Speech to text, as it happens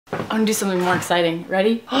I'm gonna do something more exciting.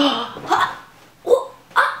 Ready?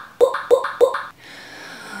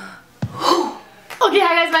 Okay,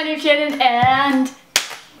 hi guys, my name's Shannon, and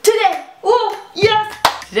today,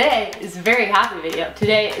 today is a very happy video.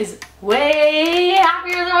 Today is way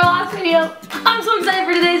happier than our last video. I'm so excited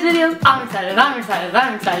for today's video. I'm excited, I'm excited,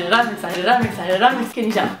 I'm excited, I'm excited, I'm excited, can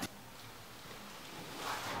you tell?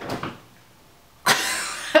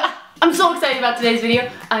 I'm so excited about today's video.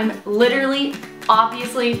 I'm literally,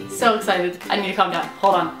 obviously, so excited. I need to calm down.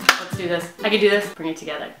 Hold on, let's do this. I can do this. Bring it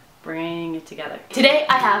together. Bring it together. Today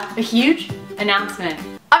I have a huge announcement.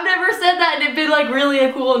 I've never said that and it'd been like really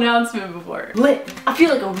a cool announcement before. Lit. I feel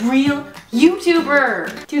like a real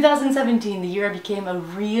YouTuber. 2017, the year I became a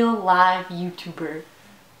real live YouTuber.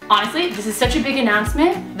 Honestly, this is such a big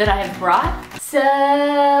announcement that I have brought.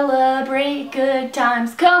 Celebrate good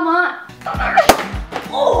times. Come on.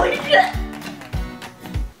 Oh shit.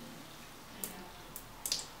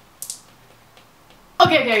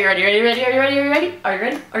 Okay, are you ready? Are you ready? Are you ready? Are you ready? Are you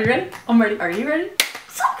ready? Are you ready? I'm ready. Are you ready?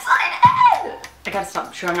 So excited! I gotta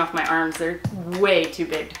stop showing off my arms. They're way too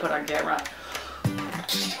big to put on camera.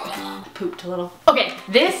 I pooped a little. Okay,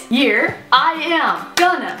 this year I am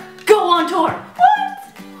gonna go on tour.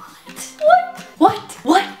 What?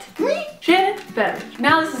 Me, Shannon, Beveridge.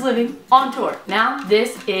 Now This Is Living on tour. Now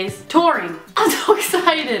this is touring. I'm so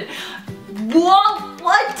excited. Whoa,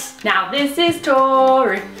 what? Now this is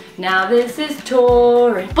touring. Now this is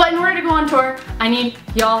touring. But in order to go on tour, I need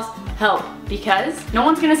y'all's help because no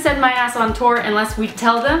one's gonna send my ass on tour unless we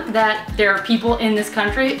tell them that there are people in this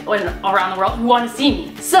country and around the world who want to see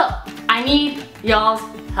me. So I need y'all's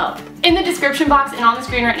help. In the description box and on the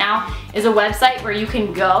screen right now is a website where you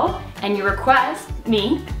can go and you request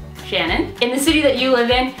me, Shannon, in the city that you live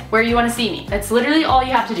in where you want to see me. That's literally all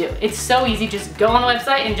you have to do. It's so easy. Just go on the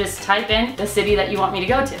website and just type in the city that you want me to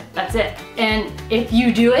go to. That's it. And if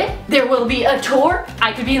you do it, there will be a tour.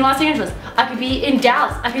 I could be in Los Angeles. I could be in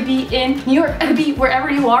Dallas. I could be in New York. I could be wherever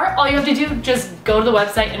you are. All you have to do, just go to the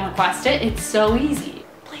website and request it. It's so easy.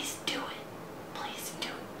 Please do it. Please do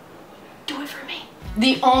it. Do it for me.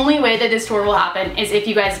 The only way that this tour will happen is if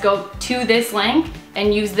you guys go to this link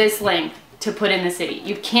and use this link to put in the city.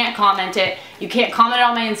 You can't comment it. You can't comment it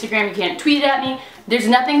on my Instagram. You can't tweet it at me. There's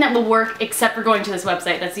nothing that will work except for going to this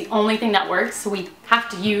website. That's the only thing that works. So we have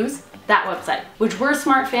to use that website, which we're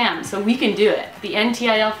smart fam, so we can do it. The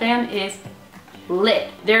NTIL fam is lit.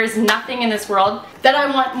 There is nothing in this world that I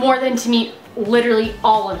want more than to meet literally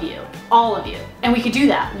all of you. All of you. And we could do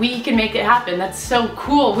that. We can make it happen. That's so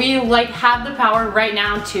cool. We like have the power right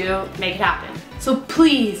now to make it happen. So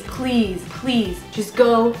please, please, please just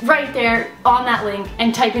go right there on that link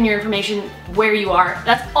and type in your information where you are.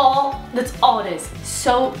 That's all it is.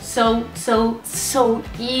 So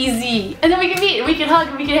easy. And then we can meet, and we can hug,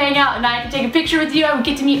 and we can hang out, and I can take a picture with you. I would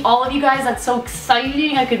get to meet all of you guys. That's so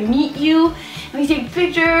exciting. I could meet you, and we take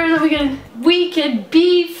pictures, and we could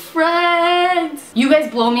be friends. You guys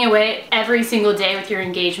blow me away every single day with your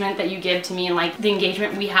engagement that you give to me and like the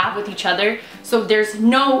engagement we have with each other. So there's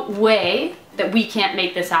no way that we can't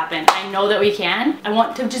make this happen. I know that we can. I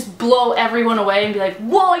want to just blow everyone away and be like,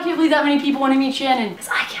 whoa, I can't believe that many people want to meet Shannon. Because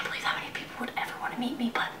I can't believe that many people would ever want to meet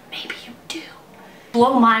me, but maybe you do.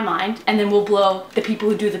 Blow my mind, and then we'll blow the people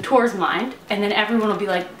who do the tour's mind, and then everyone will be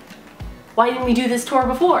like, why didn't we do this tour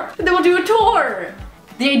before? And then we'll do a tour.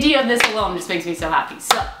 The idea of this alone just makes me so happy.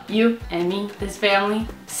 So, you and me, this family,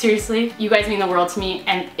 seriously, you guys mean the world to me,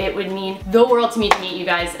 and it would mean the world to me to meet you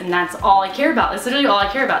guys, and that's all I care about. That's literally all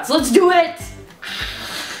I care about. So let's do it!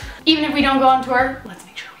 Even if we don't go on tour, let's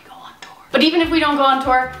make sure we go on tour. But even if we don't go on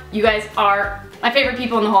tour, you guys are my favorite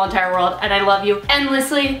people in the whole entire world, and I love you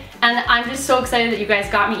endlessly, and I'm just so excited that you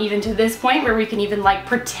guys got me even to this point where we can even like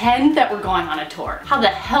pretend that we're going on a tour. How the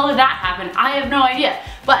hell did that happen? I have no idea.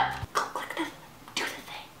 But go click the, do the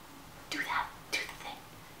thing. Do that, do the thing.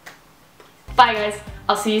 Bye guys.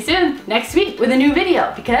 I'll see you soon next week with a new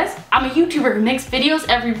video because I'm a YouTuber who makes videos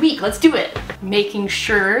every week. Let's do it. Making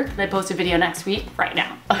sure that I post a video next week right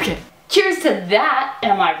now. Okay. Cheers to that.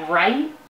 Am I right?